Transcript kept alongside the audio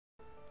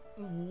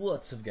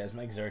What's up guys,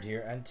 Megzard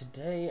here, and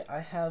today I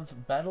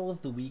have Battle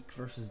of the Week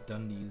versus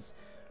Dundies.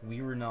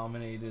 We were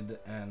nominated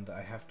and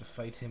I have to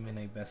fight him in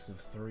a best of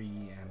 3,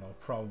 and I'll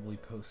probably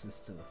post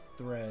this to the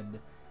thread.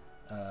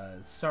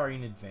 Sorry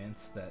in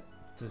advance that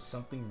there's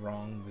something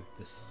wrong with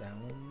the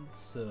sound,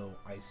 so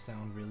I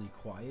sound really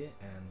quiet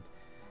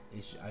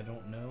and I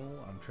don't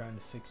know, I'm trying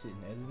to fix it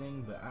in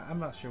editing, but I'm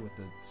not sure what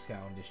the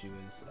sound issue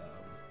is.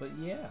 But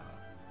yeah,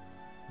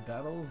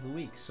 Battle of the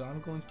Week, so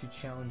I'm going to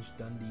challenge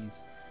Dundies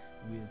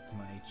with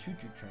my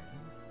choo-choo train,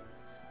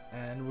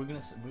 and we're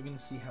gonna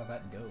see how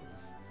that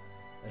goes.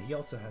 He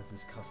also has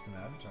this custom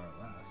avatar at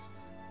last.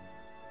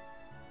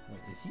 Wait,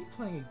 is he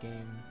playing a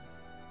game?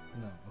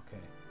 No,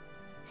 okay.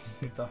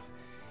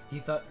 he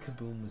thought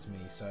Kaboom was me,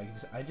 so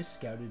I just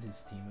scouted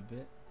his team a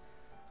bit.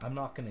 I'm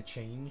not gonna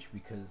change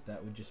because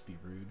that would just be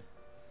rude.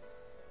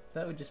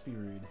 That would just be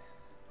rude.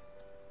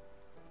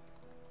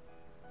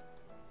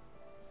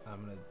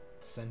 I'm gonna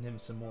send him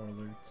some more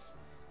alerts.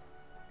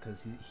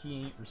 Because he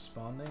ain't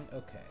responding?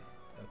 Okay.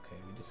 Okay,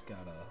 we just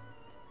gotta...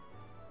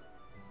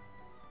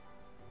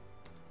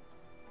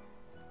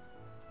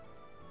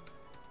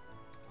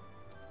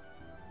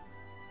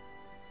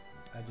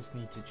 I just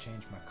need to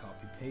change my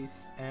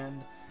copy-paste,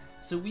 and...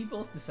 So we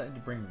both decided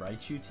to bring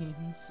Raichu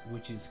teams,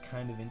 which is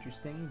kind of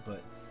interesting,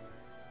 but...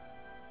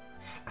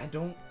 I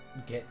don't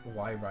get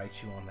why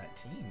Raichu on that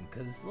team,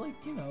 because, like,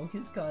 you know,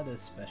 he's got a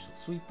special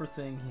sweeper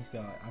thing, he's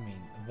got, I mean,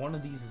 one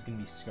of these is going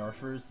to be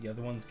Scarfers, the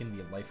other one's going to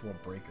be a Life Orb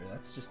Breaker.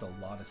 That's just a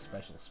lot of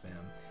special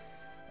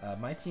spam.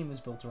 My team is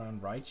built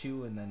around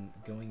Raichu, and then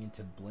going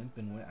into Blimp,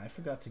 and when I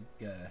forgot to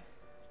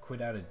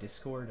quit out of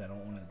Discord. I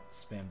don't want to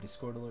spam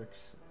Discord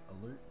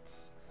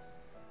alerts.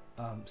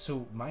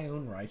 So my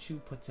own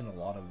Raichu puts in a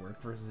lot of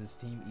work versus his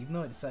team, even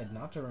though I decided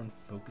not to run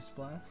Focus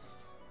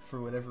Blast,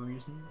 for whatever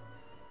reason.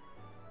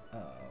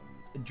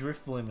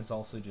 Drift Blim is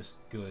also just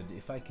good.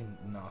 If I can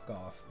knock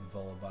off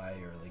Vullaby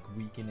or like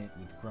weaken it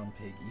with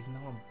Grumpig, even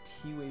though I'm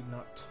T-Wave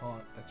not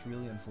Taunt, that's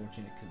really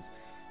unfortunate because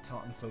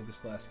Taunt and Focus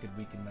Blast could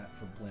weaken that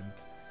for Blimp.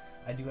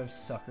 I do have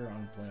Sucker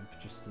on Blimp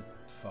just to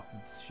fuck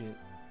with shit,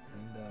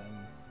 and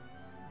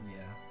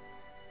yeah.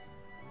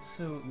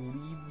 So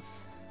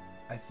leads,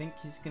 I think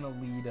he's gonna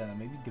lead,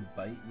 maybe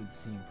Gabite would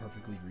seem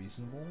perfectly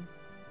reasonable.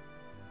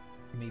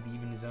 Maybe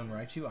even his own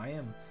Raichu.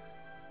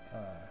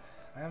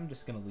 I'm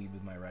just gonna lead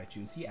with my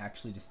Raichu. He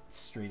actually just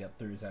straight up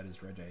throws out his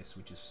Regice,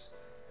 which is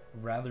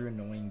rather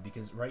annoying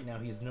because right now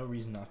he has no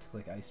reason not to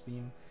click Ice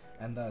Beam,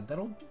 and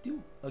that'll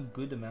do a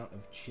good amount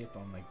of chip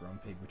on my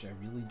Grumpig, which I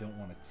really don't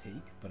want to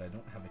take, but I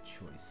don't have a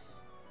choice.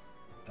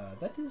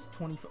 That is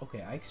 20.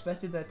 Okay, I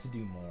expected that to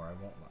do more.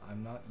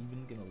 I'm not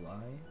even gonna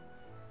lie.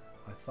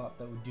 I thought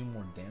that would do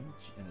more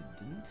damage, and it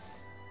didn't.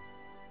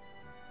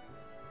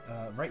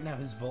 Right now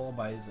his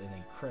Vullaby is an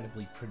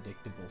incredibly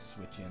predictable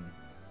switch in.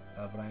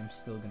 But I am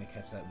still gonna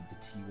catch that with the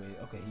T-Wave.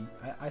 Okay,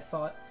 I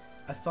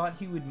thought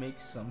he would make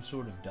some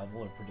sort of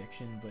double or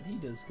prediction, but he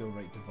does go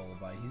right to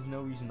Vullaby. He's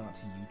no reason not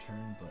to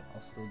U-turn, but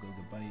I'll still go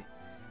Gabite.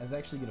 As I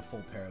actually get a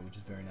full para, which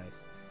is very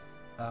nice.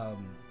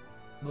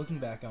 Looking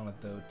back on it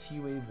though,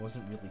 T-Wave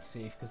wasn't really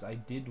safe because I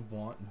did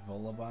want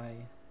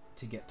Vullaby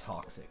to get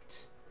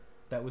Toxicked.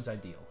 That was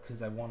ideal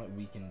because I want it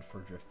weakened for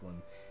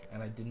Drifblim,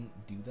 and I didn't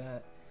do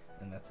that,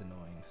 and that's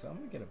annoying. So I'm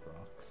gonna get a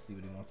Brock, see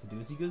what he wants to do.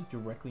 As he goes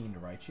directly into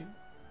Raichu.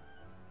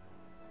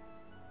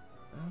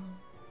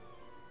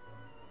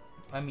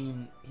 I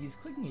mean, he's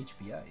clicking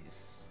HP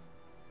Ice.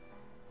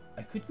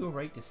 I could go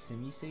right to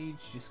Simisage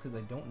just because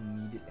I don't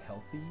need it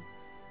healthy.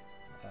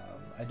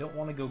 I don't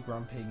want to go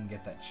Grumpig and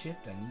get that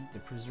chipped. I need to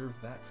preserve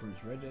that for his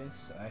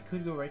Regice. I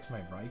could go right to my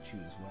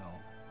Raichu as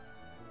well.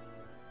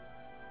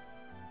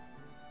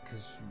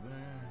 Because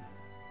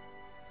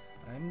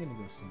I'm going to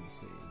go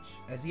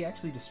Simisage. As he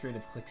actually just straight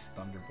up clicks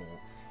Thunderbolt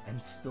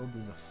and still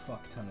does a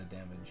fuck ton of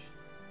damage.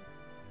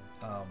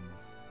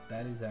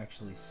 That is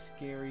actually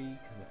scary,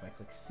 because if I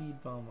click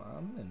Seed Bomb,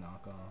 I'm going to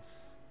knock off.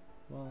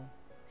 Well,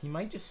 he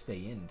might just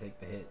stay in, take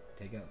the hit,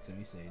 take out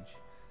Simisage.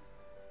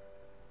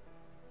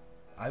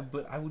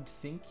 But I would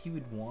think he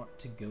would want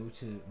to go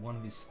to one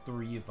of his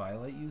 3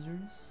 Violet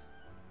users.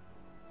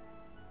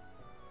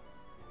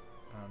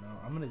 I don't know,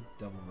 I'm going to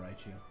double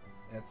Raichu.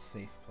 That's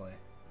safe play.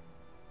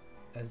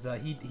 As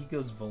he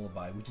goes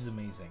Vullaby, which is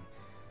amazing.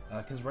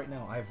 Because right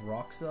now I have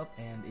Rocks up,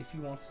 and if he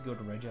wants to go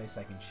to Regice,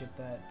 I can chip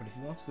that. But if he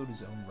wants to go to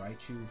his own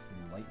Raichu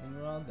for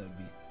Lightning Rod, that would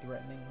be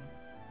threatening.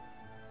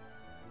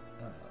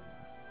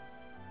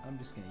 I'm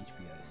just going to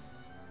HP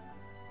Ice.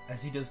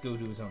 As he does go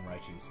to his own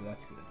Raichu, so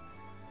that's good.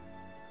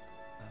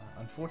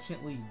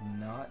 Unfortunately,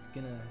 not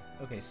gonna...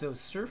 Okay, so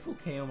Surf will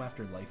KO him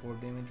after Life Orb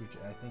damage, which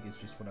I think is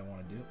just what I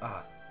want to do.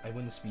 Ah, I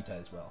win the speed tie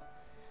as well.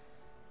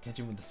 Catch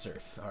him with the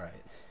Surf.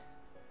 Alright.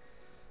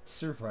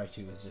 Surf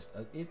Raichu is just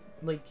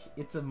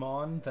it's a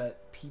mon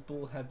that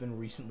people have been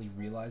recently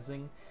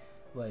realizing.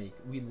 Like,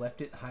 we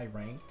left it high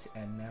ranked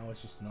and now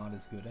it's just not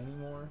as good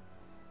anymore.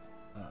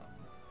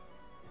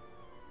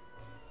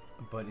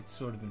 But it's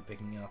sort of been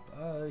picking up.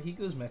 He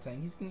goes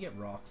Metang, he's gonna get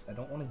rocks. I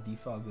don't want to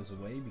defog those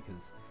away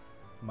because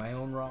My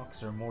own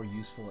rocks are more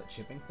useful at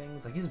chipping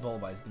things. Like his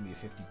Volby is going to be a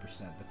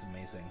 50%. That's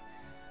amazing.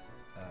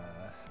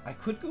 I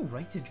could go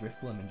right to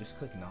Drifblim and just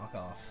click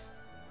knockoff.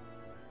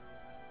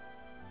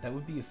 That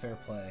would be a fair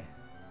play.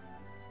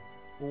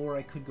 Or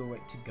I could go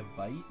right to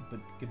Gabite, but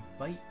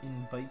Gabite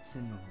invites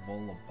in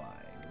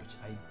Volby, which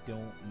I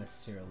don't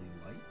necessarily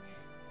like.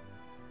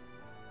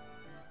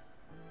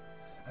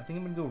 I think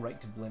I'm going to go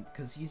right to Blimp,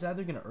 because he's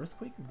either going to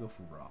Earthquake or go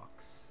for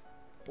Rocks.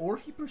 Or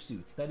he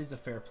Pursuits. That is a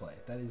fair play.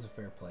 That is a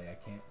fair play. I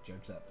can't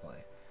judge that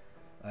play.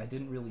 I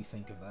didn't really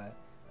think of that,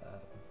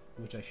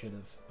 which I should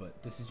have,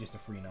 but this is just a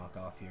free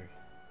knockoff here.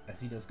 As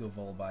he does go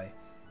Volby,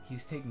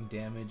 he's taking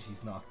damage,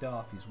 he's knocked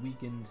off, he's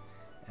weakened,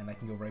 and I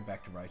can go right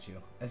back to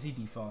Raichu. As he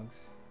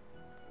defogs.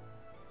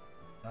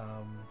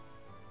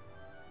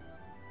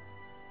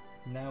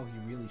 Now he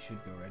really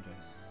should go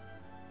Regice.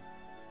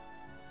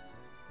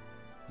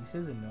 He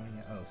says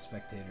annoying. Oh,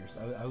 spectators.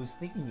 I was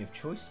thinking of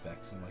choice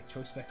specs. I'm like,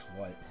 choice specs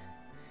what?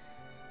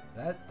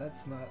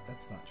 That's not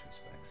choice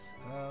specs.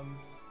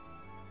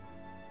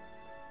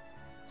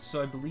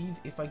 So I believe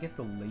if I get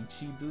the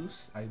Lychee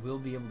boost, I will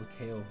be able to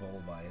KO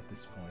Volby at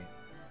this point.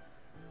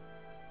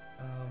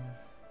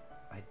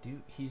 I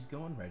do. He's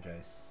going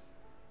Regice.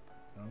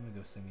 I'm gonna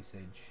go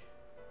Semi-Sage.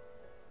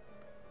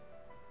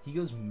 He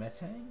goes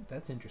Metang?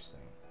 That's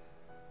interesting.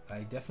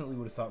 I definitely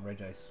would have thought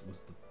Regice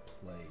was the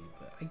play,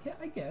 but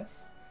I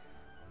guess.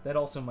 That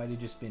also might have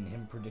just been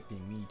him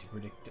predicting me to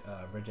predict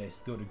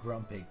Regice go to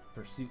Grumpig,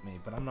 Pursuit me,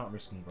 but I'm not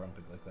risking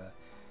Grumpig like that.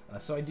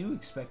 So I do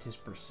expect his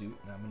Pursuit,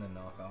 and I'm going to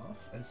knock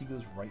off as he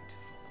goes right to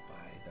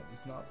Volby. That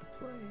was not the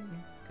play,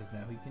 because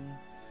now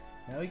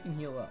he can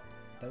heal up.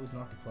 That was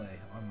not the play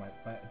on my.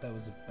 That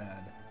was a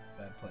bad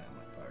play on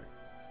my part.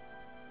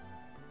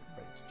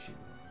 Right to Chew.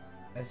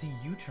 As he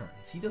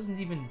U-turns, he doesn't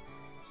even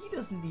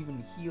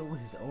heal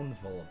his own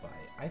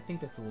Volby. I think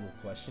that's a little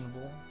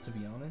questionable, to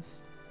be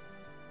honest.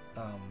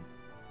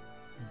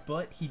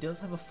 But he does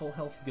have a full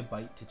health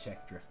Gabite to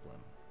check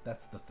Drifblim.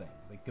 That's the thing.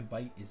 Like,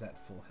 Gabite is at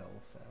full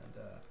health,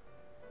 and,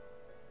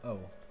 oh,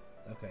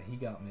 okay, he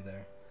got me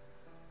there.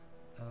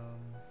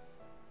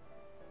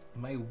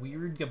 My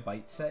weird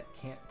Gabite set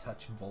can't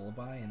touch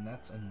Volby, and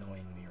that's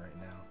annoying me right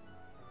now.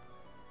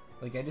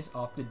 Like, I just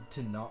opted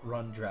to not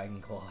run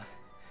Dragon Claw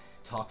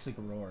Toxic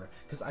Roar,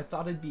 because I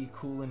thought it'd be a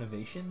cool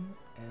innovation,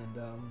 and,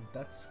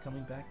 that's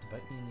coming back to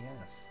bite me in the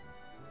ass.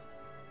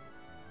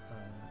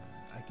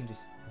 I can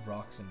just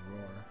Rocks and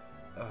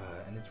Roar.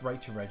 And it's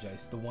right to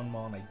Regice, the one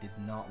Mon I did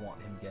not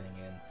want him getting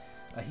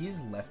in. He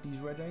is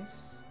lefties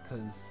Regice,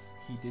 because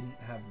he didn't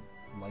have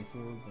Life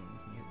Orb when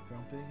he hit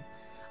Grumpig.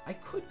 I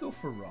could go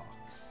for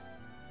Rocks.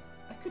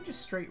 I could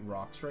just straight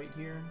Rocks right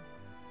here,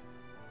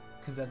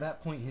 because at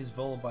that point his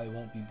Volby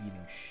won't be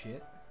beating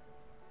shit.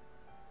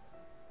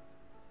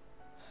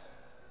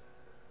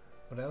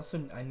 But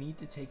I need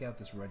to take out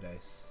this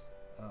Regice.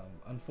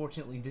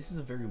 Unfortunately, this is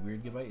a very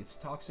weird Gabite. It's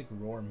Toxic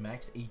Roar,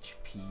 max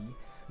HP,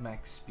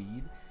 max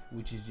speed,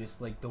 which is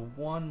just like the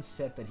one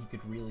set that he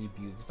could really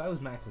abuse. If I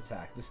was max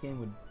attack, this game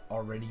would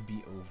already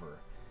be over.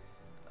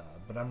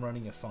 But I'm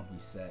running a funky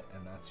set,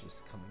 and that's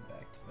just coming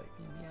back to bite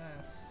me in the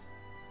ass.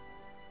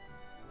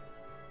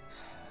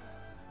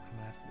 I'm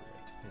gonna have to go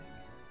right to Pig.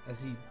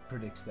 As he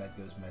predicts that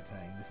goes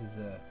Metang. This is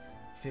a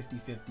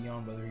 50-50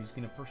 on whether he's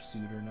gonna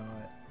Pursuit or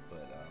not,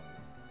 but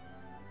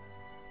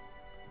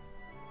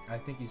I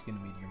think he's gonna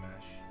Meteor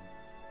Mash.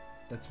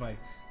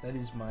 That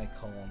is my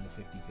call on the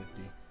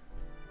 50-50.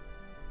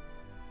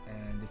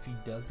 And if he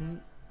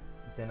doesn't,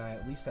 then I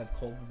at least have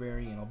Colbur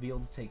Berry, and I'll be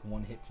able to take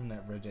one hit from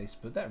that Regice,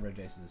 but that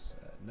Regice is,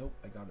 nope,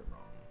 I got it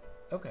wrong.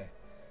 Okay.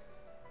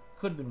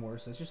 Could have been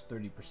worse, that's just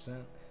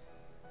 30%.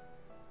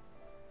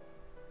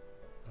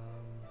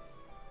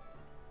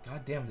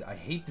 God damn it, I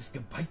hate this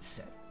Gabite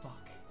set,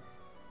 fuck.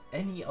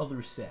 Any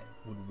other set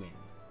would win.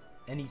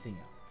 Anything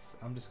else.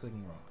 I'm just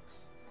clicking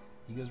Rocks.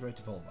 He goes right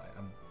to Volby.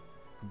 I'm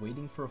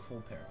waiting for a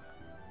full para.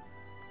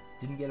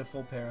 Didn't get a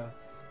full para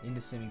into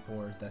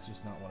Simipour. That's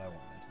just not what I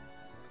wanted.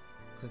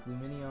 Click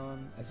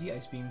Lumineon as he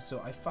Ice Beams. So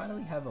I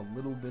finally have a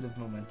little bit of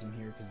momentum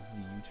here because this is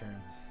a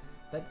U-turn.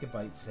 That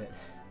Gabite set.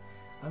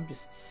 I'm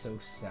just so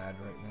sad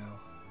right now.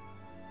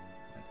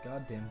 That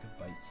goddamn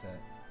Gabite set.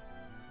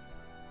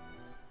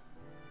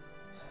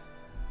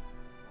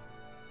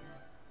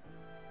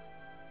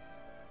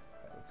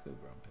 Alright, let's go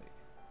Grumpig.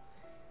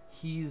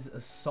 He's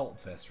Assault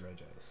Vest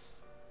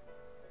Regice.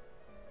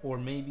 Or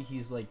maybe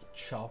he's like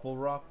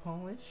Chople Rock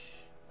Polish?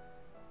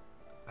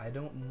 I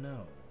don't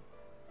know.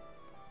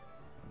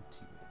 I'm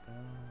too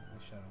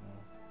Shadow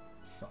Wall.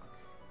 Fuck.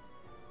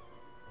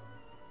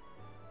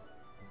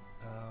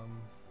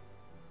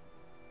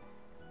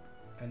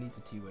 I need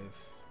to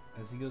T-Wave.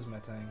 As he goes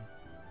Metang,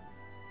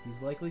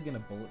 he's likely gonna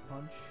Bullet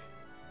Punch.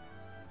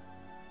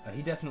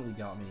 He definitely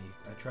got me.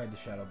 I tried to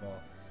Shadow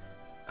Ball.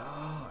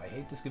 I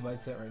hate this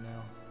Gabite set right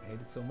now. I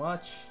hate it so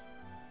much.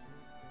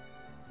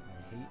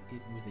 I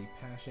hate it with a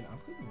passion. I'm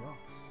clicking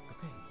Rocks.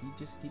 Okay, he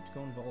just keeps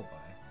going Volby.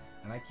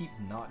 And I keep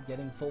not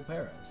getting full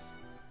paras.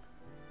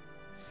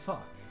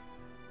 Fuck.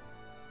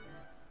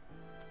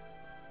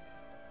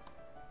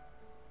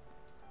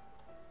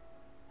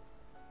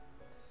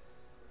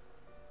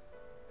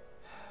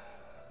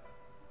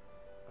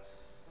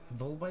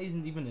 Volbite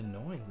isn't even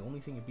annoying. The only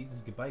thing it beats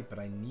is Gabite, but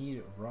I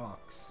need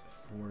rocks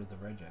for the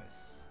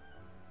Regis.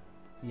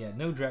 Yeah,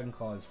 no Dragon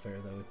Claw is fair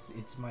though.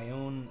 It's my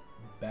own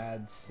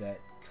bad set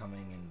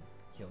coming and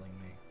killing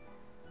me.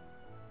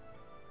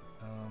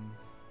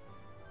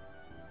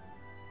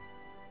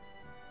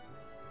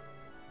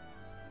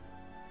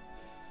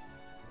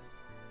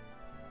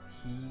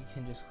 He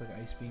can just click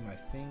Ice Beam. I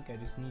think I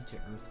just need to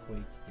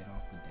Earthquake to get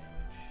off the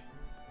damage.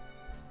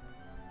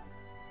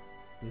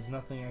 There's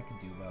nothing I can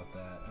do about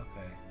that.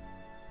 Okay.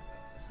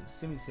 So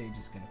Simisage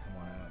is going to come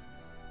on out.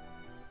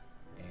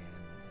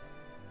 And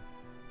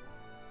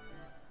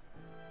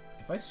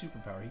if I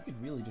Superpower, he could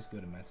really just go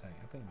to Metang.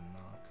 I think I'm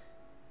Knock.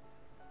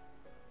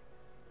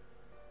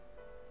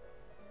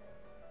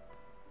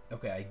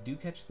 Okay, I do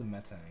catch the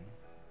Metang.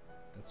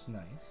 That's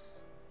nice.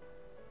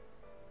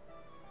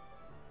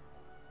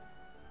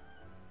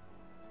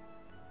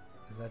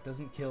 As that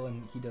doesn't kill,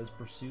 and he does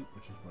Pursuit,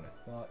 which is what I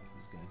thought he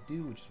was going to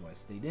do, which is why I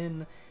stayed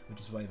in, which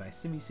is why my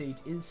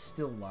Simisage is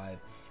still live.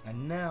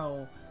 And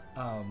now,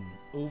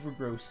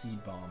 Overgrow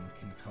Seed Bomb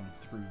can come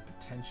through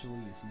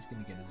potentially, as he's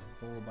going to get his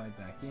Volibite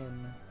back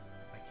in.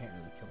 I can't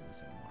really kill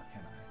this anymore,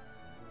 can I?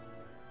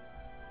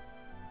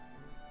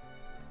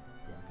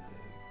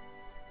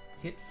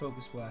 Hit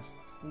Focus Blast,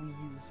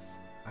 please.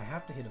 I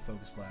have to hit a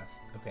Focus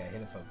Blast. Okay, I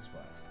hit a Focus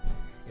Blast.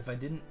 If I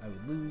didn't, I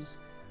would lose.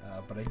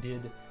 But I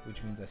did,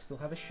 which means I still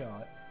have a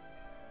shot.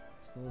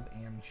 Still have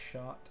an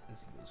shot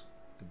as he goes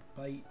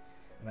Goodbite.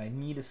 And I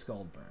need a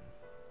Scald Burn.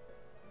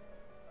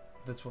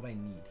 That's what I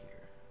need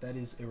here. That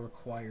is a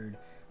required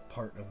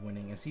part of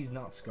winning, as he's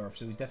not Scarf,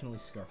 so he's definitely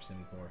Scarf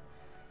Simipour.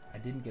 I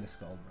didn't get a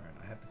Scald Burn.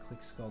 I have to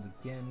click Scald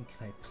again.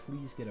 Can I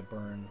please get a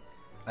burn?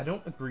 I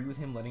don't agree with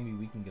him letting me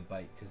weaken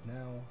Goodbite, because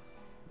now...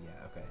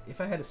 Yeah, okay. If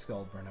I had a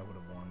Scald Burn, I would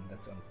have won.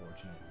 That's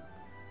unfortunate.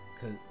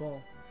 Cause,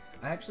 well...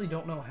 I actually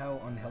don't know how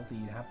unhealthy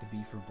you'd have to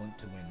be for Blink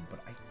to win,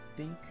 but I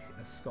think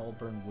a Scald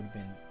Burn would have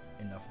been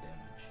enough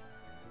damage.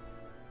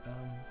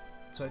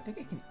 So I think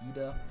I can eat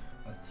up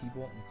a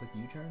T-Bolt and click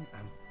U-turn.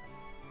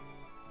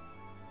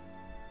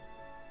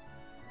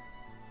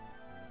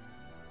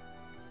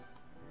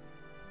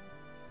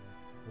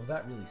 Well,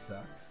 that really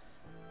sucks.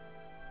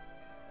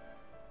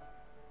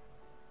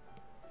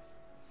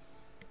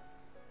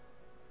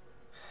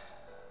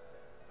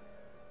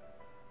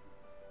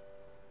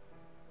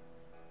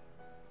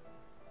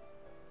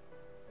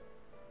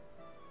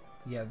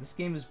 Yeah, this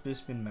game has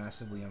just been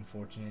massively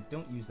unfortunate.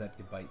 Don't use that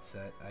Goodbite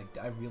set.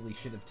 I really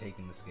should have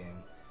taken this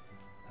game.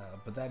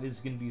 But that is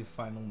going to be the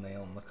final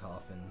nail in the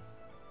coffin.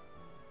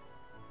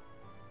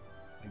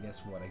 I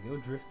guess what? I go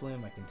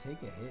Drifblim, I can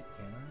take a hit,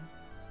 can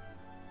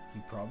I?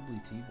 He probably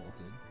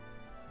T-bolted.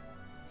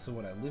 So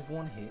what, I live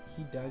one hit,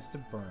 he dies to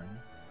burn.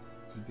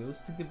 He goes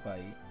to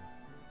Goodbite.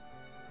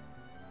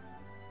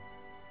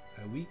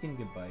 I weaken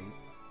Goodbite.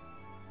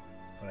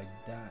 But I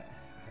die.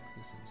 I have to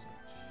go Simisage.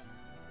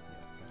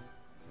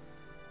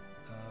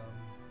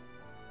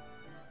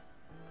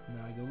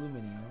 Now I go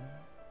Lumineon.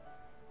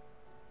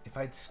 If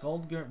I'd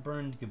Scald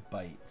Burned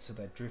Goodbite so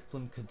that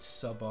Drifblim could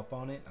sub up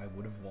on it, I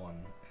would have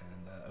won.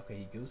 And, okay,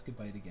 he goes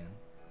Goodbite again.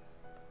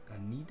 I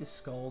need to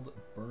Scald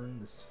Burn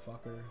this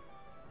fucker.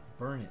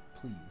 Burn it,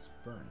 please.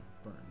 Burn,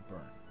 burn,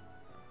 burn.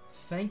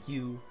 Thank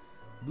you,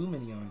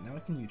 Lumineon. Now I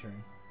can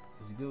U-turn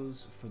as he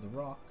goes for the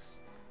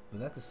rocks,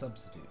 but that's a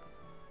substitute.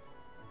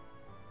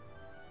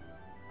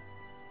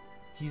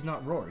 He's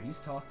not Roar, he's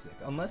Toxic.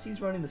 Unless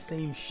he's running the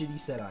same shitty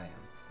set I am.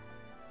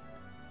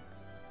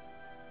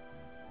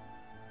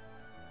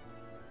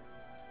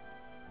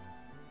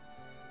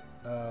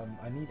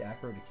 I need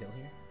Acro to kill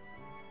here.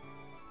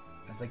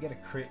 As I get a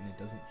crit and it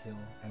doesn't kill,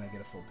 and I get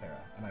a full para,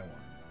 and I won.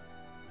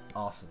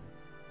 Awesome.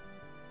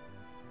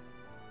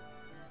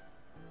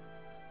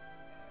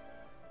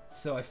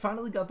 So I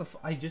finally got the...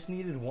 I just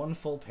needed one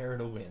full para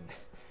to win.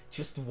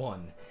 Just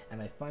one.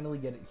 And I finally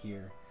get it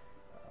here.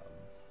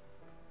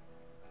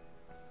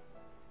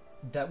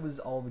 That was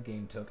all the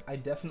game took. I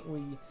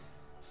definitely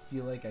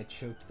feel like I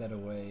choked that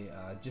away.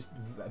 Just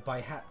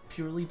by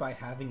purely by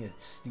having a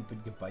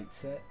stupid Goodbite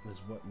set was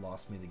what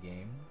lost me the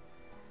game.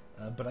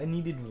 But I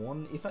needed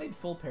one. If I had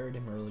full parried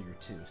him earlier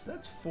too, so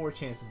that's 4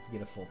 chances to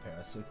get a full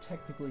para. So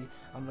technically,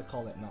 I'm gonna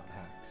call that not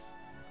hacks.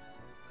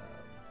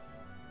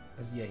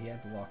 As yeah, he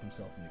had to lock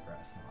himself into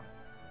Grass Knot.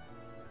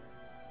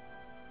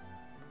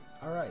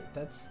 All right,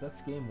 that's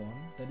game 1.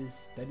 That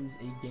is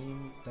a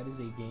game. That is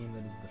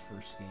the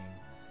first game.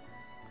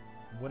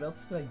 What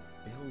else did I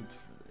build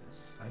for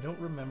this? I don't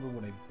remember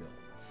what I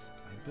built.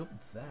 I built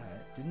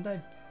that. Didn't I?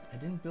 I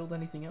didn't build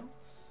anything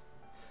else?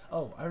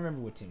 Oh, I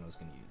remember what team I was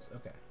going to use.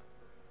 Okay.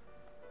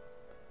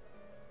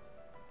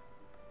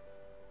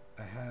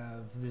 I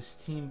have this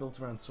team built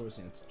around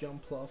Swordsdance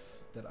Jumpluff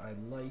that I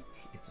like.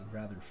 It's a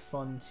rather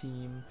fun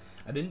team.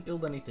 I didn't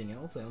build anything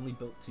else. I only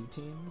built 2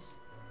 teams.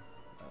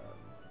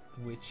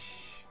 Which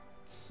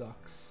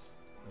sucks.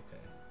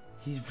 Okay.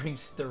 He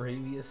brings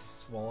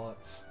Theravius,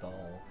 Swalot,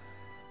 Stall.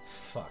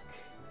 Fuck.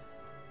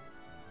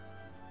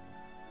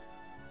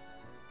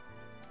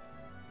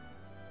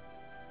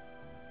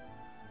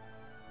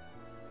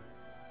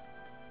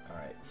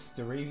 Alright,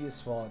 Staravia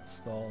Swat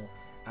Stall.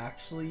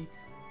 Actually,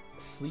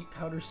 Sleep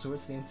Powder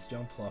Swords Dance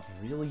Jumpluff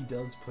really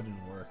does put in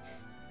work.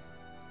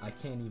 I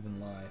can't even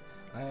lie.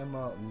 I am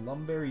a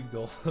Lumberry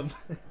Golem,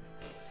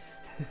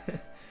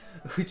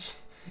 which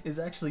is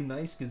actually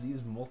nice because he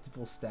has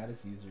multiple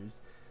status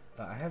users.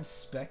 I have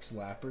Specs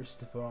Lappers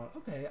to put on.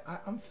 Okay,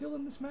 I'm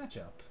feeling this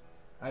matchup.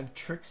 I have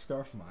Trick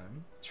Scarf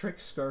Mime, Trick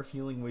Scarf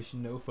Healing Wish,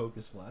 no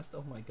Focus Blast.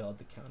 Oh my god,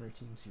 the counter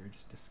teams here are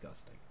just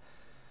disgusting.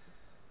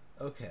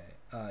 Okay,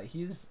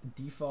 he is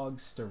Defog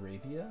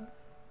Staravia,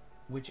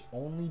 which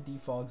only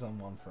defogs on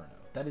Monferno.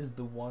 That is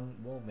the one,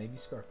 well, maybe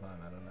Scarf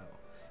Mime, I don't know.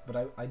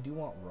 But I do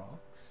want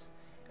Rocks,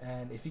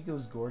 and if he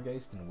goes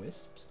Gourgeist and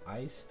Wisps,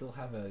 I still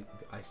have a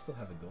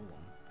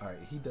Golem.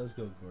 Alright, he does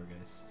go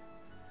Gourgeist.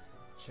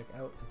 Check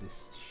out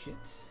this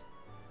shit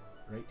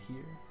right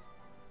here.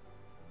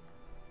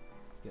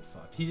 Get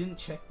fucked. He didn't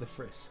check the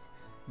Frisk.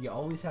 You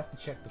always have to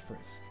check the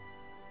Frisk.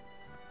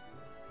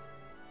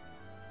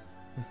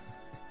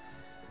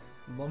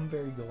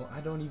 Lumberry Golem. I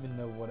don't even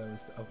know what I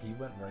was. Okay, he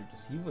went right.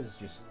 He was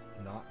just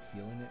not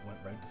feeling it. Went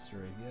right to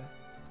Staravia.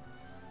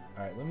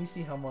 All right, let me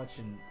see how much.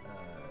 And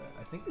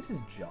I think this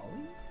is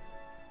Jolly.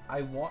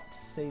 I want to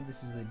say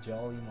this is a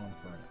Jolly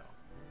Monferno.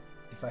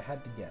 If I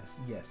had to guess,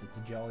 yes, it's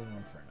a Jolly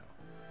Monferno.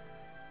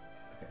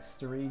 Okay,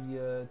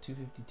 Staravia,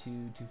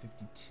 252,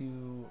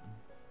 252,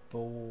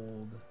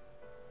 Bold,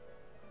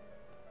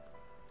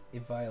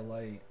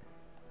 Eviolite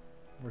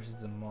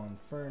versus a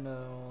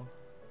Monferno.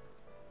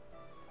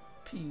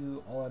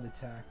 PU, all-out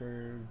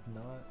attacker,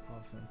 not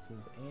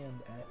offensive,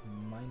 and at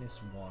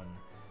 -1.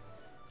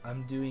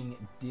 I'm doing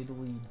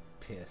diddly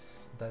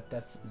piss.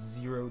 That's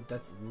zero.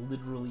 That's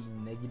literally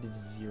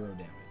 -0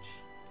 damage.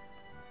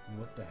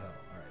 What the hell?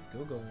 All right,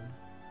 go Golem.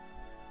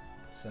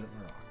 Set up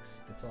my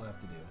rocks. That's all I have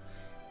to do.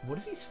 What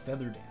if he's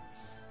Feather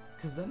Dance?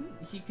 Because then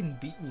he can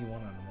beat me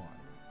one-on-one.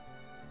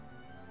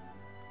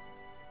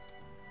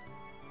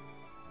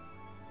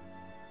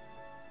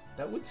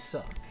 That would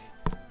suck.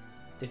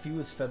 If he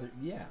was Feather...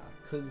 Yeah,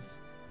 because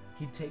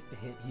he'd take the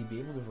hit, he'd be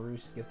able to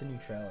roost, get the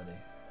neutrality.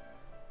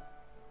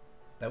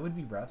 That would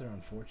be rather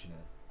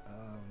unfortunate.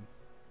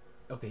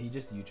 Okay, he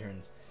just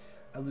U-turns.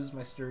 I lose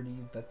my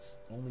Sturdy. That's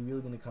only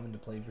really going to come into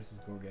play versus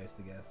Gourgeist,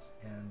 I guess.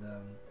 And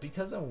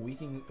because I'm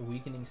weakening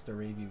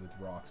Staravia with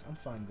Rocks, I'm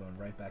fine going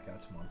right back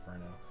out to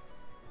Monferno,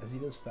 as he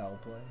does Foul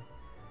Play.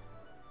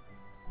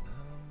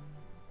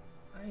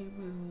 I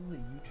will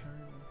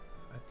U-turn.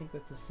 I think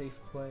that's a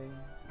safe play.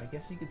 I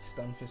guess he could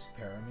Stunfisk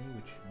para me,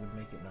 which would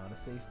make it not a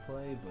safe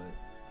play, but...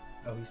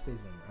 Oh, he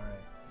stays in.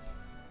 Alright.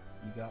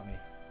 You got me.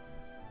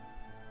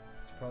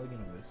 He's probably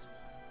going to Wisp.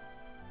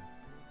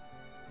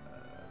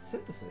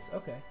 Synthesis,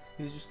 okay.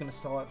 He was just going to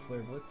stall out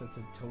Flare Blitz. That's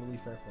a totally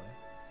fair play.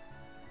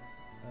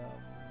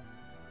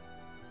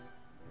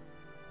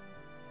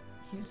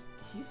 He's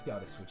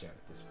got to switch out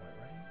at this point,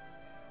 right?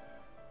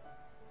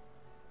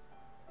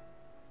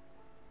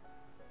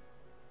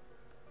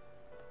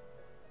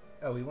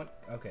 Oh, he went...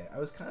 Okay, I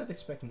was kind of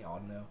expecting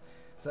Audino.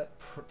 So that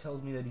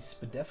tells me that he's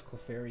Spadef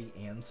Clefairy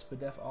and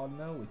Spadef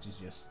Audino, which is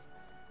just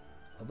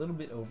a little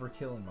bit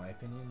overkill in my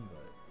opinion,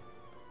 but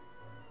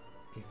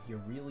if you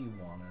really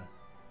wanna...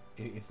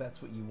 If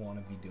that's what you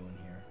want to be doing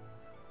here.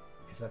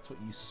 If that's what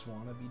you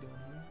swanna be doing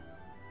here.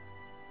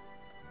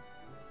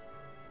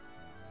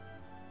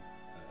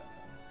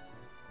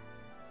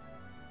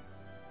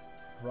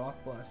 Rock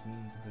Blast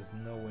means that there's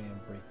no way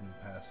I'm breaking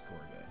past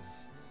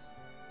Gourgeist.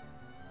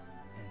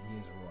 And he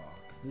has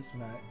Rocks.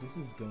 This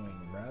is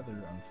going rather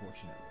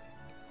unfortunately.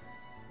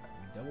 Right,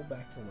 we double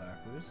back to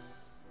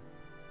Lapras.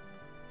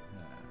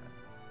 Nah.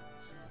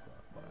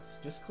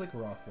 Just click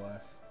Rock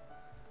Blast.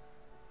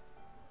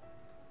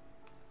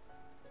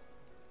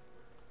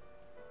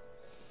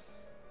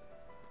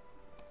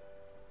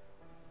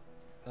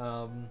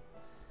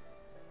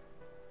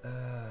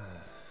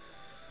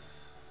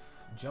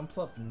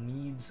 Jumpluff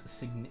needs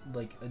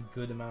like a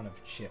good amount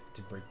of chip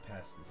to break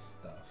past this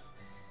stuff,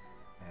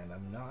 and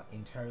I'm not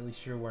entirely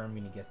sure where I'm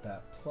gonna get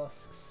that.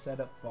 Plus,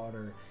 setup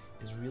fodder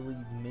is really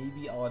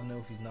maybe Audino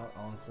if he's not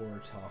Encore or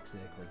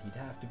Toxic. Like he'd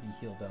have to be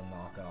Heal Bell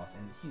knockoff,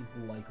 and he's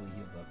likely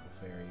Heal Bell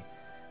Clefairy.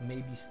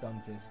 Maybe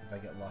Stunfisk if I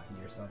get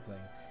lucky or something.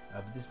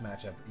 But this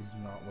matchup is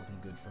not looking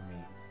good for me.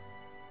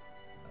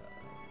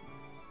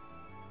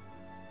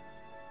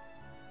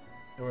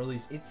 Or at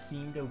least it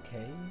seemed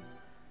okay,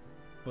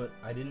 but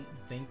I didn't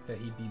think that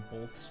he'd be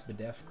both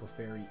Spadef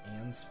Clefairy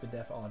and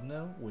Spadef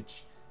Audino,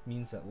 which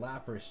means that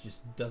Lapras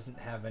just doesn't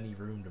have any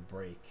room to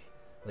break.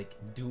 Like,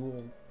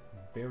 dual,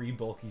 very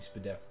bulky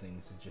Spadef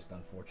things is just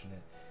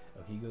unfortunate.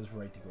 Okay, he goes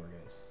right to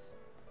Gourgeist.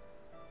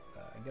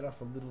 I get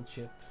off a little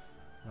chip,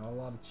 not a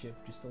lot of chip,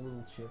 just a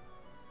little chip.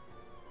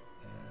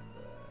 And,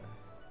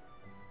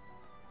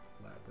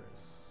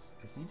 Lapras.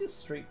 As he just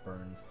straight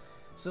burns.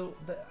 So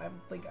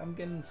I'm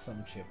getting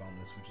some chip on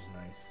this, which is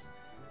nice.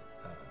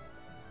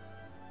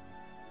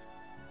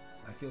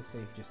 I feel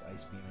safe just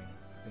Ice Beaming.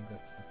 I think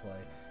that's the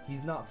play.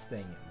 He's not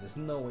staying in. There's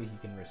no way he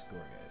can risk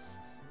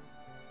Gourgeist.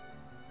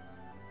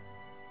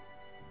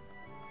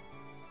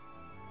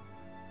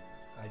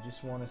 I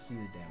just want to see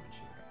the damage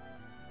here.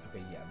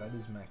 Okay, yeah, that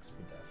is max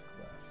Bedef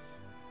Clef.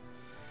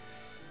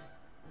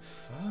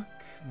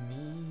 Fuck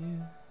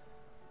me.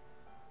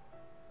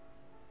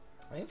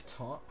 I have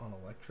Taunt on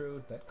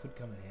Electrode. That could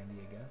come in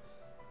handy, I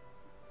guess.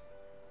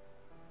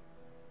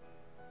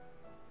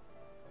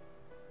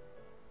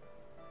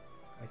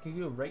 I could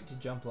go right to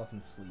jump left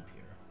and sleep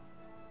here.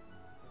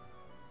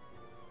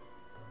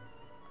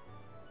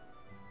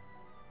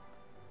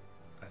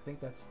 I think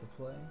that's the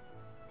play.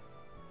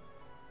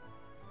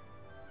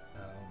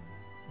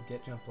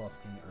 Get jump off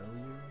in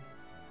earlier.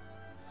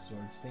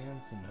 Sword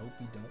stance and hope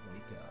he don't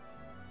wake up.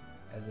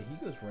 As he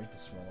goes right to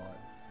Swalot.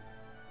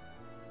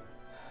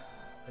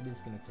 That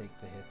is going to take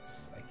the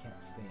hits. I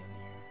can't stay in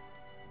here.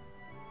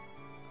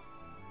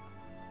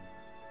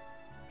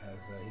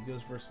 As he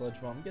goes for a Sludge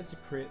Bomb, gets a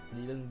crit, but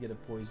he doesn't get a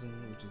poison,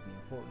 which is the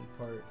important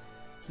part.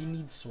 He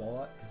needs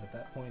Swalot, because at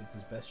that point it's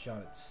his best shot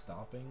at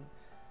stopping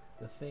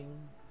the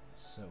thing.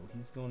 So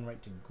he's going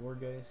right to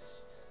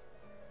Gorgeist.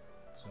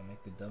 So I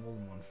make the double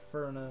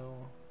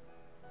Monferno.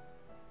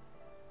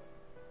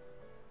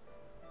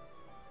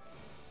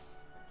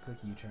 Click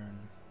U-turn.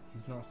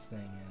 He's not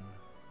staying in.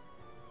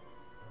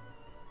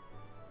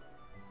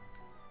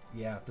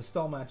 Yeah, the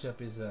stall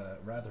matchup is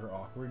rather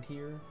awkward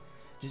here,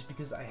 just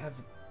because I have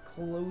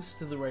close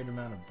to the right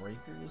amount of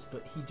breakers,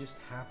 but he just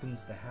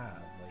happens to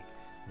have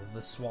like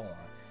the Swalot,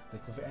 the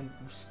Clef, and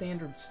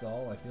standard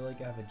stall. I feel like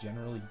I have a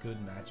generally good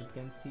matchup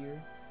against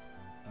here,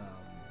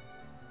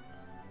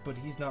 but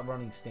he's not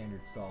running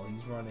standard stall.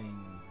 He's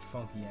running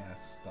funky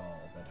ass stall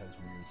that has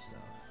weird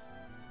stuff.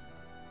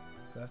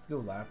 So I have to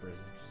go Lapras,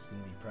 which is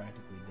going to be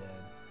practically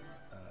dead.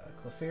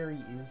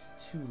 Clefairy is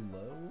too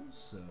low,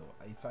 so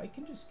if I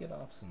can just get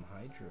off some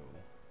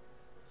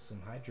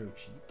Hydro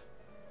cheap,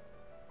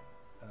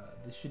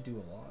 this should do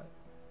a lot.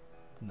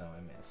 No,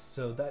 I miss.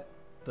 So that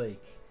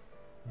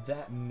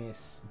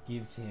miss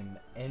gives him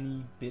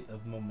any bit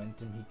of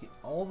momentum he could,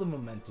 all the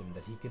momentum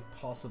that he could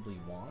possibly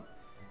want,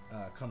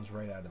 comes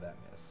right out of that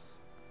miss.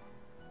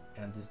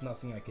 And there's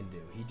nothing I can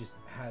do. He just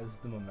has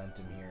the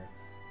momentum here,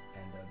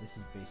 and this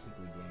is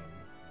basically game.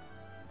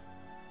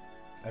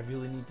 I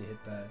really need to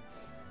hit that.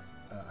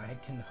 I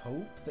can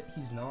hope that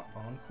he's not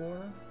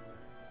Encore,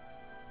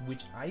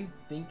 which I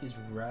think is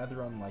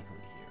rather unlikely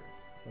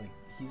here. Like,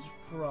 he's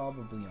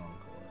probably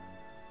Encore.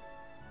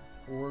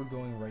 Or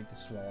going right to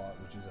Swalot,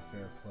 which is a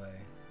fair play.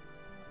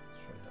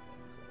 Let's try double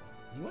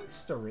Encore. He went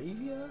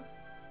Staravia?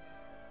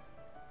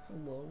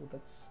 Hello,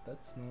 that's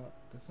not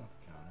the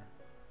counter.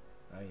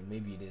 I mean,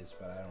 maybe it is,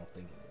 but I don't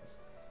think it is.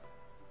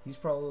 He's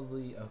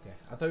probably... Okay,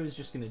 I thought he was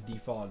just going to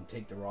defog and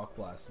take the Rock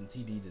Blast since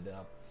he'd eat it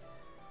up.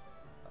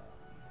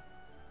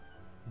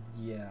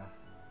 Yeah.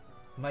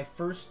 My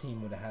first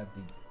team would have had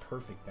the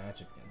perfect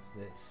matchup against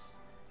this.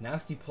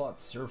 Nasty Plot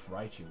Surf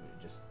Raichu would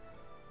have just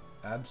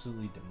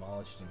absolutely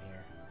demolished him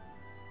here.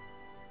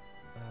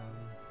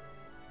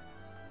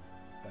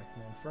 Back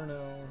to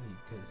Inferno,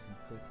 because he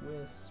clicked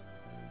Wisp,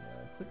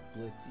 and click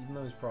Blitz, even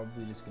though he's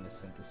probably just going to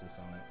Synthesis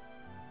on it.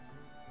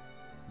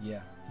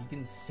 Yeah, he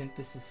can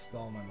Synthesis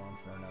stall my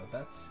Monferno.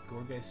 That's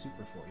Gorgeist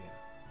Super for you.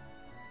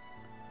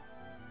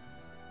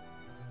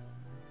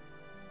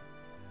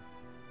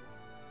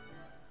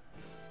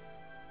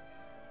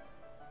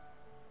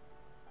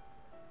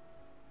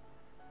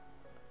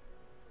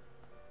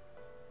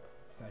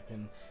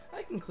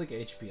 I can click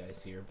HP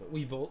Ice here, but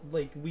we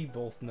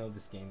both know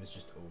this game is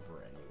just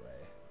over anyway.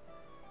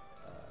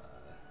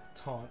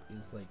 Taunt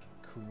is like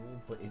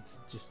cool, but it's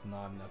just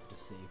not enough to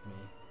save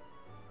me.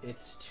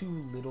 It's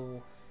too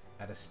little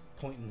at a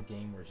point in the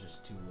game where it's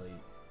just too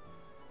late.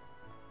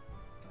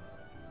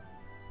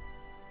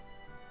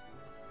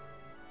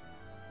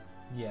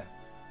 Yeah,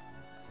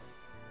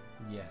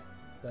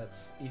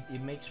 that's it.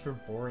 It makes for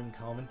boring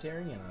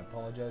commentary, and I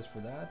apologize for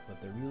that,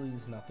 but there really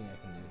is nothing I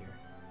can do here.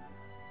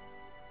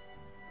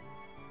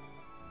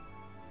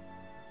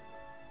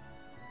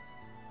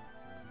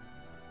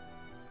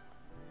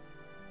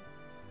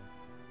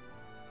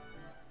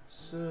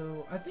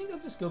 So I think I'll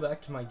just go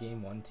back to my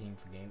game 1 team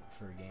for game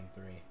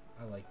 3.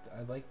 I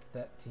liked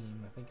that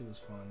team. I think it was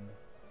fun.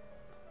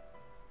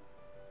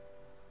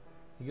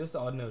 He goes to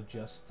Odd Note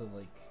just to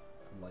like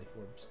Life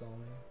Orb stall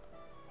me.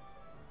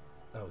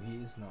 Oh,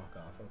 he is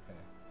knockoff.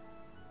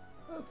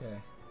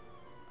 Okay.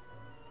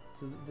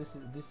 So this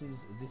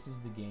is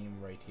the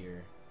game right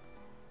here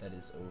that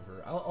is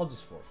over. I'll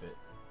just forfeit.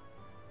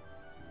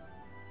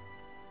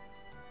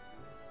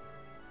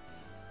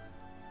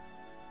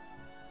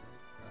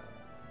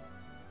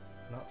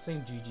 Not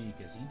saying GG,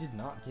 because he did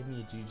not give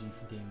me a GG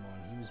for game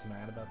 1. He was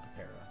mad about the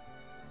para.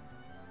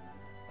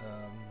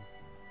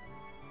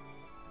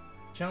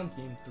 Challenge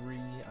game 3.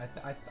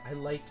 I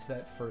liked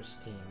that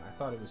first team. I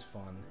thought it was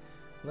fun.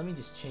 Let me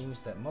just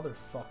change that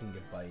motherfucking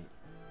Goodbite.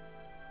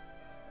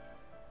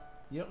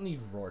 You don't need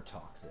Roar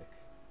Toxic.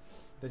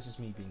 That's just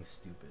me being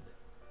stupid.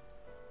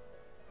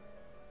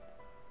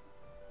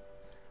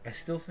 I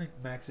still think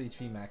max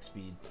HP, max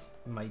speed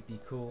might be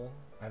cool.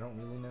 I don't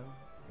really know.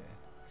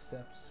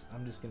 Except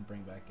I'm just going to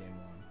bring back game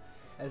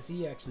 1. As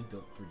he actually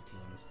built 3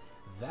 teams.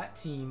 That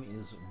team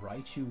is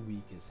Raichu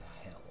weak as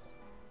hell.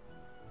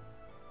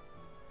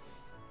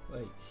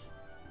 Like,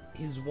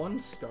 his one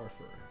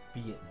Starfer,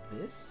 be it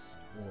this,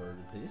 or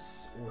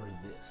this, or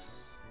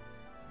this,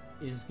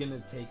 is gonna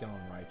take on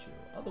Raichu.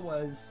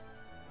 Otherwise,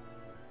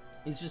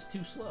 it's just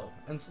too slow,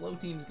 and slow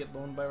teams get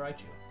boned by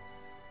Raichu.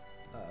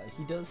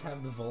 He does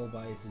have the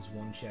Volibite as his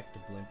one check to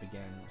Blimp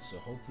again, so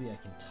hopefully I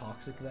can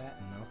Toxic that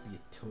and not be a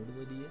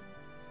total idiot.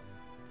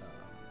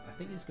 I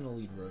think he's gonna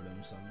lead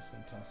Rotom, so I'm just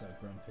gonna toss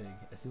out Grumpig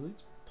as he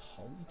leads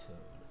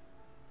Politoed.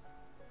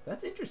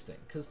 That's interesting,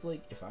 because,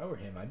 like, if I were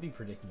him, I'd be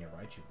predicting a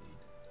Raichu lead.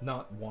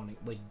 Not wanting,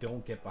 like,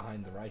 don't get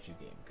behind the Raichu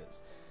game,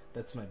 because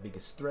that's my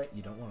biggest threat.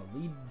 You don't want to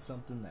lead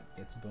something that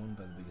gets boned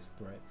by the biggest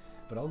threat.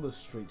 But I'll go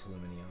straight to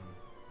Lumineon.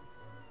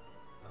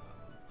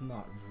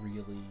 Not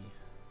really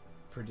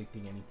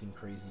predicting anything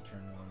crazy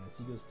turn one, as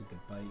he goes to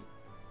Gabite.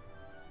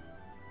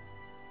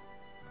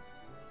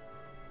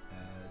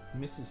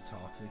 Misses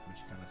Toxic,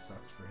 which kind of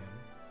sucks for him.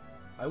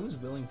 I was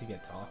willing to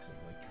get Toxic,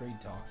 like, trade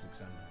Toxic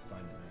sounded fine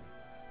to me.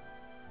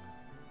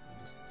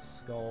 Just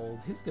Scald.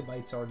 His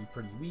Gabite's already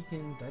pretty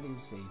weakened. That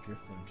is a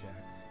Drifloon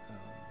check.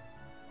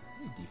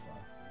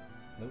 Defog.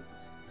 Nope.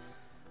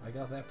 I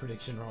got that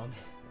prediction wrong.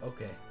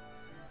 Okay.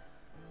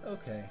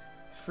 Okay.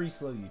 Free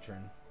slow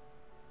U-turn.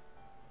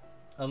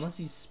 Unless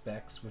he's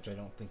Specs, which I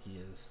don't think he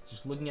is.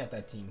 Just looking at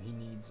that team, he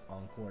needs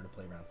Encore to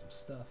play around some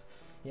stuff.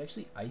 He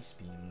actually Ice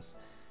Beams,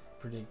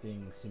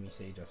 predicting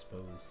Simisage, I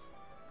suppose.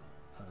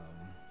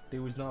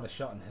 There was not a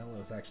shot in hell I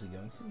was actually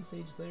going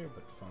Simisage there,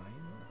 but fine.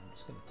 I'm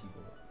just going to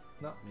T-Bolt.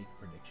 Not make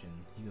a prediction.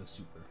 He goes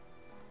Super.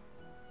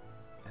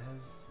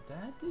 As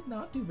that did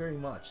not do very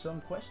much, so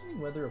I'm questioning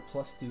whether a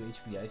 +2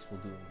 HP Ice will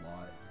do a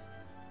lot.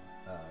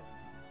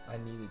 I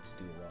needed to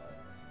do a lot.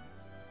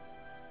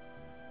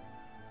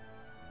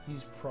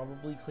 He's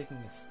probably clicking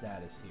a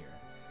status here.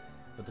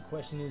 But the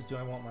question is, do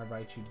I want my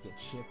Raichu to get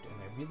chipped?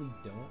 And I really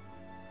don't.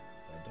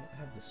 I don't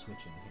have the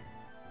switch in here.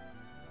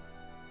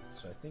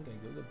 So I think I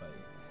go to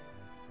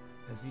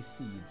Bite. As he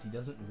seeds, he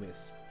doesn't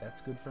Wisp.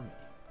 That's good for me.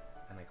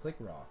 And I click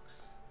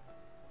Rocks.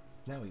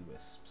 So now he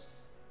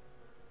Wisps.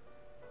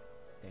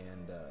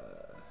 And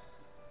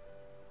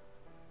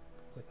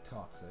click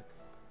Toxic.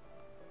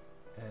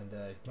 And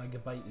my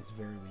Gabite is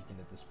very weakened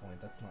at this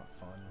point. That's not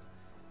fun.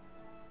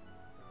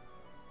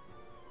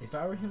 If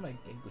I were him,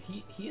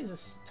 he is a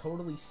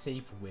totally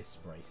safe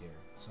Wisp right here.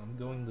 So I'm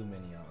going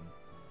Lumineon.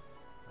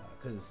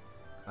 Because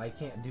I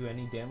can't do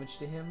any damage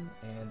to him,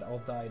 and I'll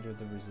die to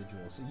the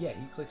residual. So yeah,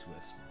 he clicks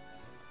Wisp.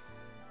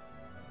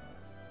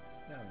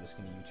 Now I'm just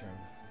going to U-turn.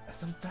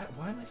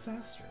 Why am I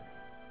faster?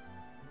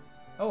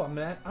 Oh,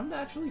 I'm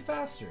naturally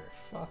faster.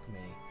 Fuck me.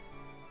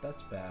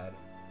 That's bad.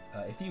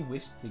 If he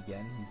Wisped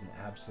again, he's an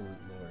absolute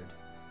lord.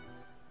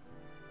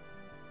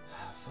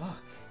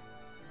 Fuck.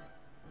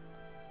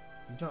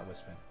 He's not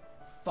Wisping.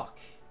 Fuck.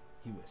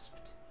 He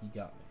Wisped. He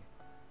got me.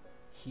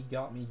 He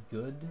got me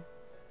good.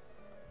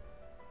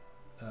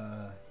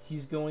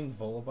 He's going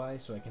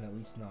Volibite, so I can at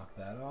least knock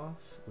that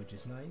off, which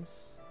is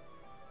nice.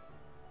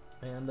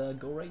 And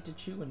go right to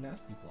Chew and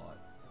Nasty Plot.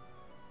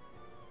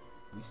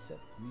 We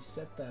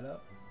set that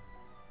up.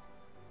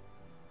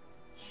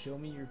 Show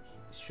me your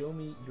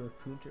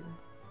counter.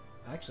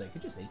 Actually, I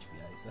could just HP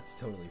Ice. That's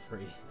totally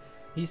free.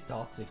 He's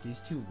Toxic.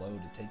 He's too low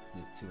to take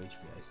the 2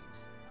 HP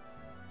Ices.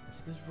 As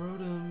he goes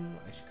Rotom,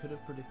 I could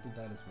have predicted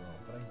that as well,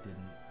 but I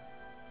didn't.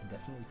 I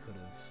definitely could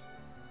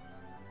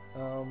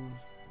have.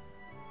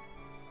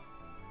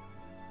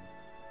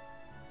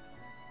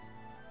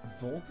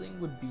 Volting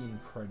would be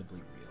incredibly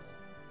real.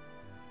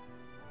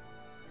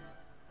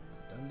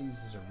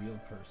 Dundies is a real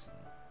person.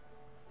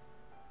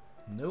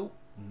 Nope.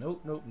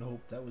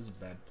 That was a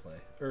bad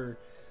play.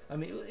 I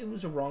mean, it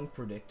was a wrong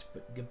predict,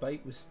 but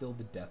Gabite was still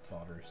the death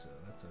fodder, so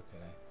that's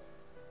okay.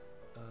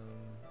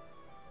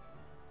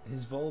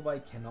 His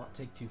Volibite cannot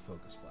take 2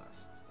 Focus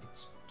Blasts.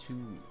 It's too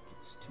weak.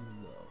 It's too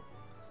low.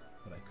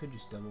 But I could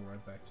just double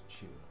right back to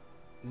Chew.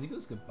 As he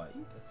goes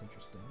Gabite, that's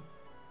interesting.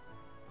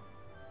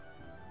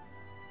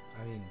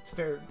 I mean,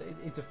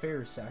 it's a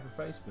fair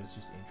sacrifice, but it's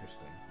just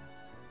interesting.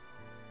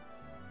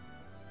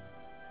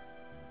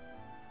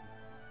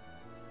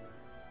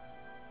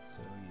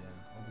 So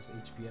yeah, I'll just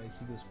HP Ice.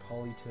 He goes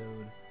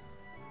Politoed.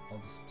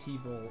 I'll just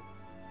T-Bolt.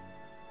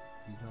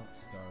 He's not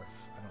Scarf,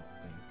 I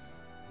don't think.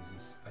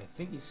 I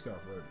think he's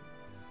Scarf Rotom.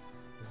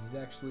 This is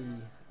actually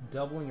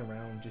doubling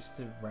around just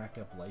to rack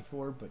up Life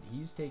Orb, but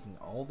he's taking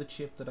all the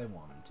chip that I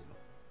want him to.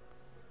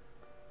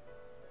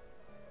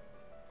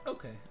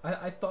 Okay,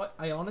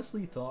 I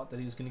honestly thought that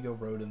he was going to go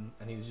Rotom,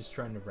 and he was just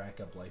trying to rack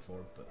up Life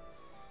Orb, but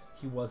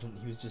he wasn't.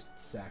 He was just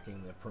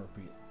sacking the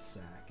appropriate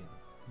sack and,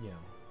 you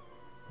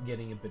know,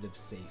 getting a bit of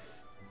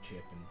safe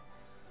chip and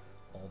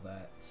all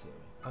that. So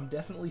I'm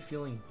definitely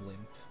feeling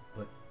Blimp,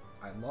 but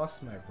I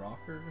lost my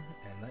Rocker,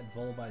 and that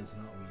Volibite is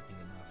not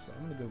weakened enough, so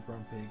I'm going to go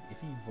Grumpig. If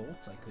he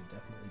Volts, I could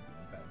definitely be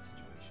in a bad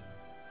situation.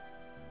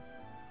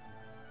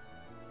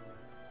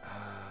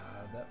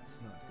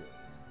 That's not good.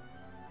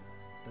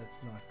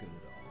 That's not good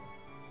at all.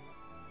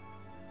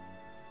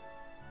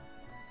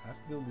 I have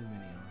to go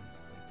Lumineon.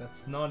 Like,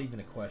 that's not even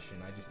a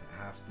question, I just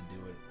have to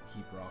do it.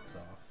 Keep rocks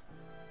off.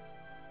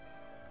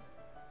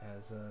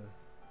 As,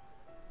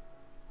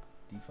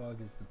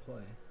 Defog is the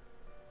play.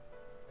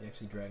 He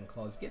actually Dragon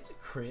Claws gets a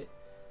crit.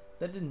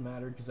 That didn't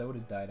matter because I would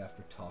have died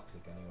after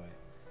Toxic anyway.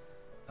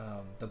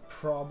 The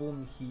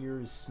problem here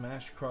is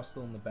Smash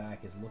Crustle in the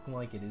back is looking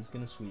like it is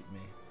going to sweep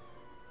me.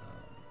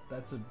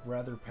 That's a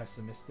rather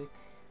pessimistic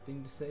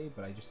thing to say,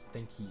 but I just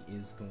think he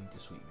is going to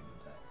sweep me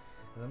with that.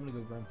 And I'm going to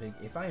go Grumpig.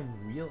 If I am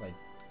real, I'd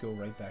go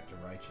right back to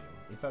Raichu.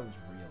 If I was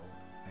real,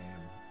 I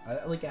am.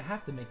 I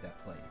have to make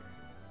that play here.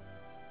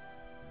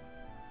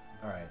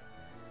 Alright.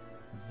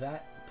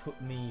 That put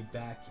me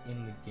back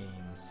in the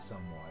game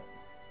somewhat.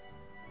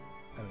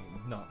 I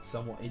mean, not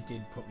somewhat. It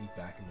did put me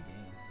back in the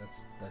game.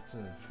 That's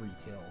a free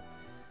kill.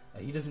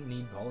 He doesn't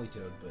need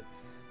Politoed, but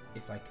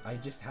if I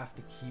just have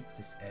to keep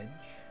this edge.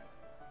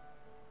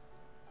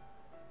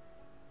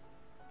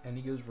 And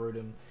he goes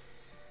Rotom.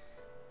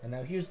 And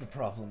now here's the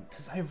problem,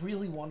 because I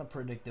really want to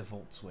predict a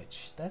Volt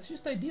Switch. That's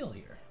just ideal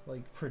here.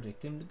 Like,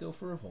 predict him to go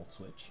for a Volt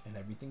Switch, and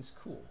everything's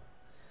cool.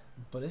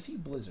 But if he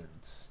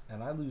Blizzards,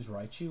 and I lose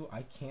Raichu,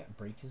 I can't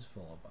break his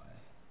Lullaby.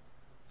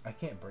 I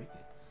can't break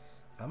it.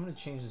 I'm going to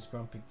change this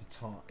Grumpig to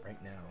Taunt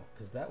right now,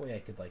 because that way I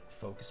could, like,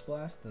 Focus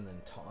Blast and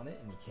then Taunt it,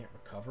 and you can't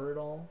recover it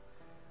all.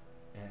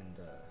 And,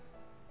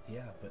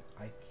 yeah, but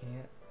I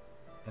can't.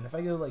 And if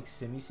I go, like,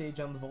 Simisage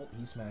on the Volt,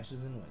 he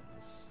smashes and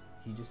wins.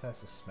 He just has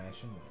to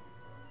smash and win.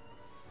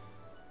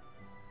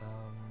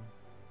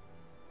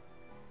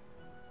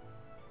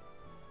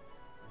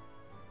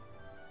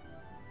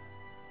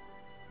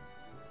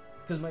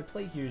 Because my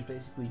play here is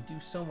basically do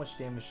so much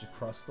damage to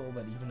Crustle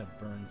that even a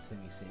burned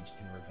Simisage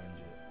can revenge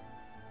it.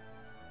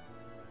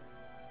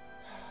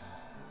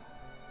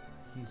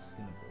 He's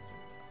gonna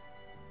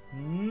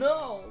Blizzard.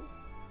 No!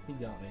 He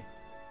got me.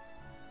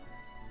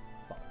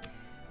 Fuck.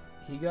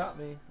 He got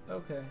me.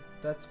 Okay,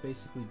 that's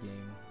basically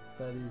game.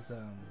 That is,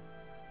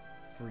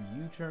 free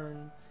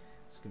U-turn.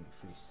 It's gonna be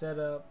free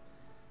setup.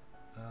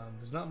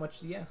 There's not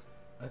much, yeah.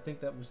 I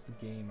think that was the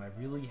game.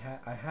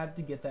 I had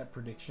to get that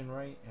prediction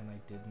right, and I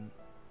didn't.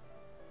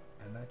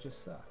 And that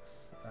just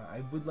sucks.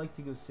 I would like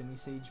to go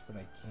Simisage, but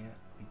I can't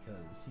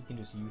because he can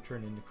just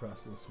U-turn into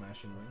Crustle,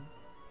 smash and win.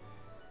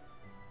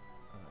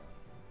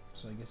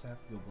 So I guess I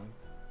have to go Blink.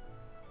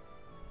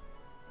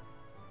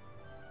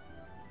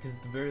 Because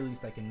at the very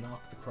least I can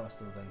knock the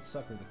Crustle, then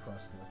sucker the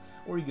Crustle.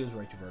 Or he goes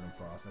right to Rotom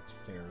Frost, that's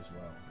fair as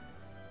well.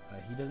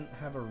 He doesn't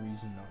have a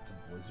reason not to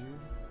Blizzard.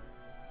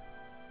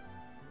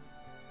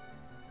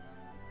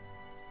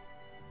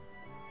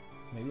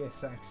 Maybe I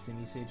sack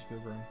Simisage, go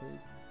Grumpig.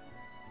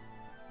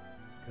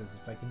 Because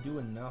if I can do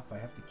enough, I'd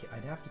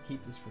have to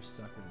keep this for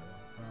sucker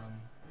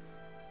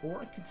though. Or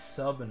I could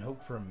sub and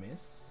hope for a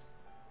miss.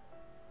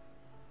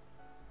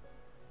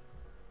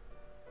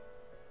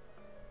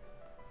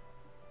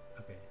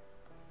 Okay.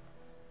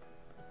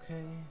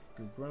 Okay,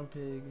 go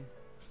Grumpig.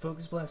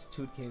 Focus Blast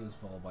 2K was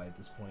Volby at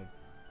this point,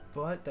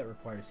 but that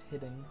requires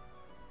hitting.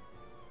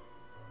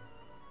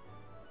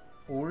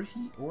 Or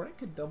I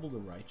could double the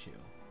Raichu,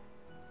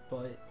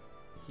 but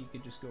he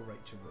could just go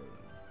right to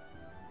Rotom.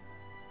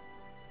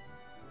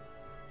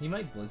 He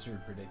might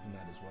Blizzard predicting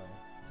that as well.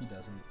 He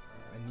doesn't.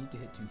 I need to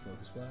hit 2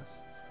 Focus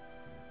Blasts.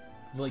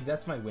 Like,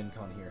 that's my win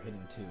con here,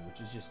 hitting 2,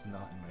 which is just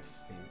not in my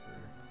favor.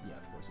 Yeah,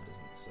 of course it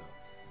isn't, so.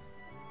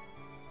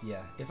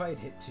 Yeah, if I had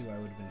hit 2, I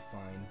would have been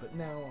fine, but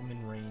now I'm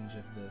in range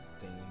of the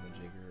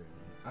thingy-majigger.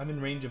 I'm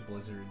in range of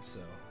Blizzard, so.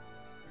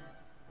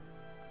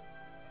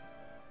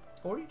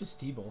 Or he just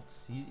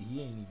T-bolts.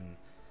 He ain't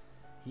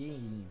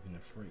even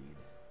afraid.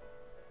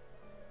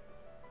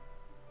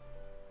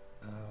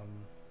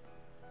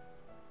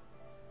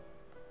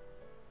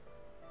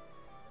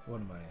 What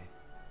am I?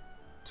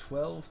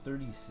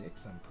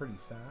 12:36. I'm pretty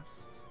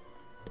fast.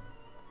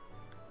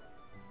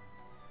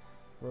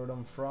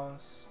 Rotom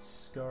Frost,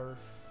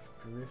 Scarf,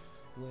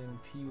 Drifblim,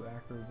 Pew,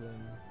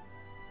 Acroblim.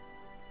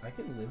 I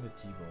could live a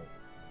T-Bolt.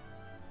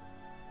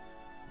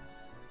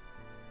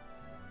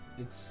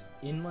 It's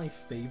in my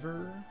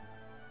favor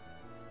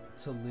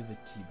to live a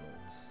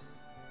T-Bolt.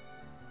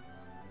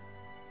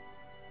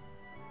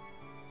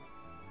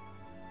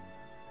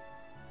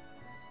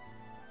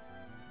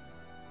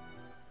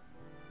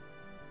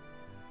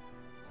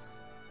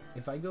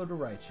 If I go to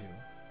Raichu,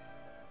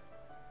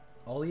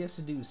 all he has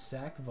to do is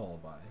sack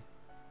Volby,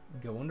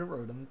 go into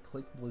Rotom,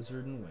 click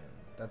Blizzard, and win.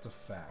 That's a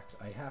fact.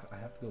 I have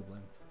to go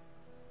Blimp.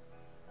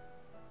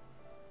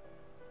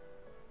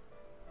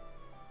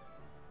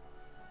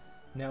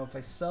 Now, if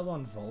I sub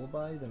on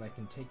Volby, then I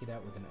can take it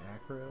out with an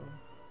Acro.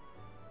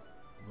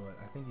 But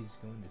I think he's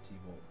going to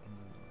T-Bolt.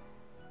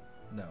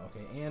 No,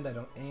 okay, and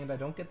I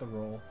don't get the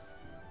roll.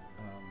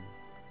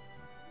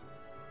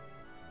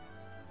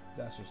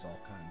 That's just all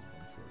kinds of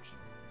unfortunate.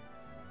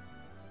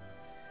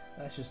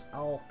 That's just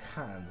all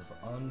kinds of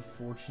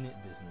unfortunate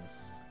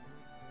business.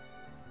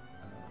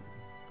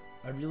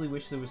 I really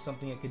wish there was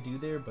something I could do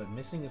there, but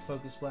missing a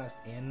Focus Blast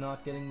and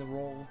not getting the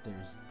roll,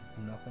 there's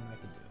nothing I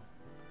could do.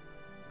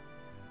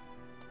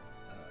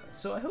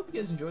 So I hope you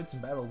guys enjoyed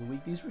some Battle of the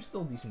Week. These were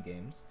still decent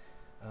games.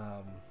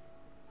 I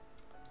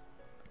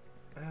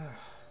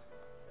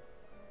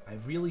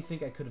really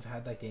think I could have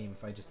had that game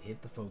if I just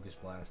hit the Focus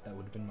Blast. That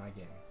would have been my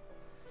game.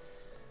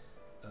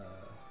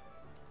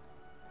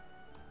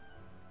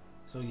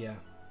 So yeah,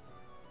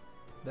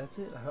 that's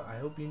it. I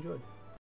hope you enjoyed.